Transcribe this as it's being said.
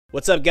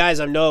What's up, guys?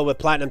 I'm Noah with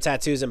Platinum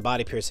Tattoos and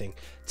Body Piercing.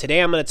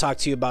 Today I'm going to talk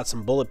to you about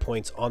some bullet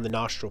points on the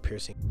nostril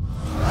piercing.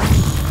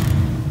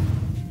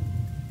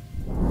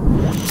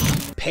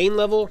 Pain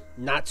level,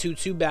 not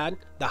too bad.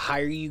 The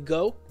higher you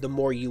go, the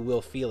more you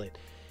will feel it.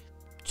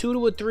 2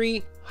 to a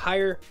 3,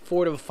 higher,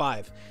 4 to a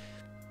 5.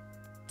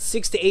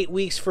 6 to 8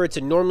 weeks for it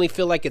to normally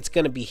feel like it's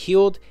going to be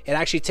healed. It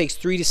actually takes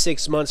 3 to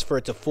 6 months for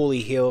it to fully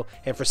heal.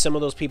 And for some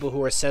of those people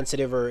who are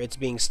sensitive or it's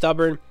being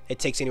stubborn, it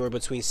takes anywhere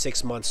between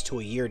 6 months to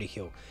a year to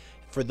heal.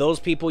 For those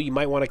people, you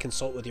might want to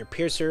consult with your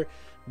piercer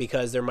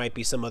because there might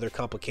be some other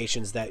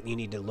complications that you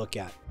need to look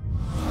at.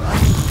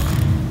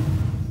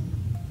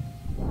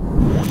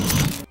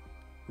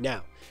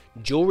 Now,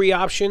 jewelry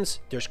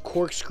options, there's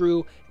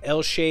corkscrew,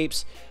 L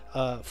shapes,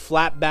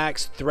 flat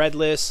backs,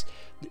 threadless,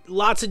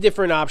 lots of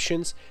different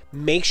options.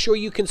 Make sure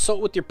you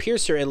consult with your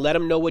piercer and let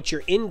him know what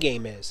your end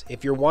game is.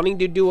 If you're wanting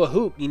to do a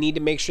hoop, you need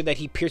to make sure that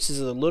he pierces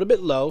it a little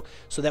bit low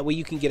so that way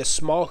you can get a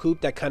small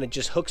hoop that kind of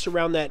just hooks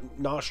around that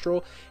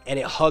nostril and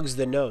it hugs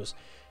the nose.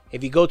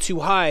 If you go too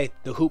high,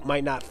 the hoop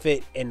might not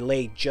fit and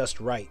lay just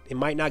right. It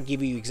might not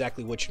give you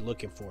exactly what you're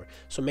looking for.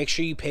 So make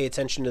sure you pay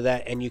attention to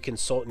that and you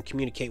consult and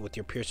communicate with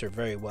your piercer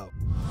very well.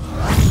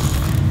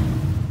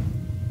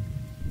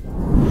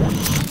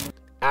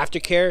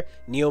 Aftercare,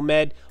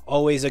 Neomed,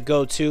 always a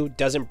go-to.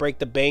 Doesn't break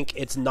the bank.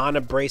 It's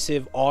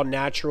non-abrasive, all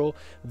natural,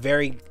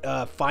 very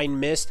fine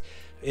mist.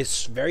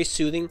 It's very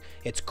soothing.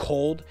 It's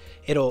cold.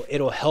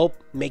 It'll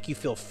help make you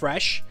feel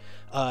fresh.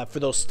 For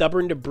those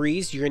stubborn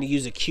debris, you're going to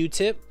use a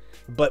Q-tip,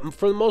 but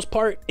for the most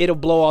part, it'll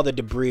blow all the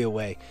debris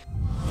away.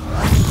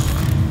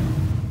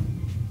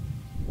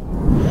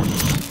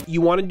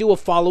 You want to do a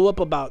follow-up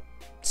about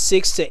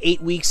 6 to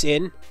 8 weeks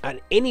in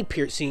on any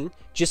piercing,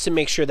 just to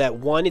make sure that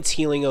one, it's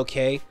healing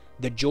okay.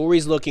 The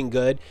jewelry's looking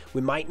good.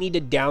 We might need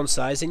to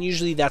downsize, and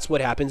usually that's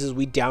what happens is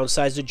we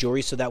downsize the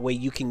jewelry so that way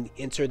you can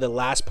enter the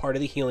last part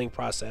of the healing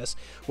process,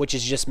 which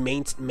is just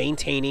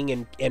maintaining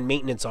and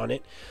maintenance on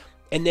it.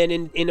 And then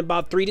in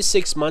about 3 to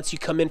 6 months, you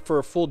come in for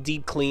a full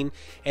deep clean,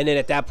 and then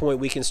at that point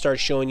we can start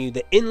showing you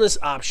the endless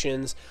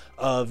options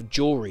of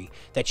jewelry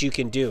that you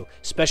can do,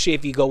 especially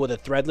if you go with a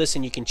threadless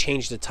and you can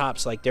change the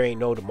tops like there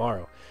ain't no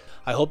tomorrow.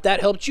 I hope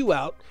that helped you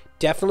out.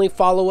 Definitely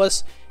follow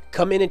us.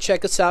 Come in and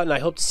check us out, and I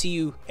hope to see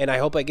you, and I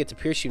hope I get to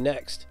pierce you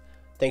next.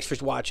 Thanks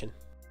for watching.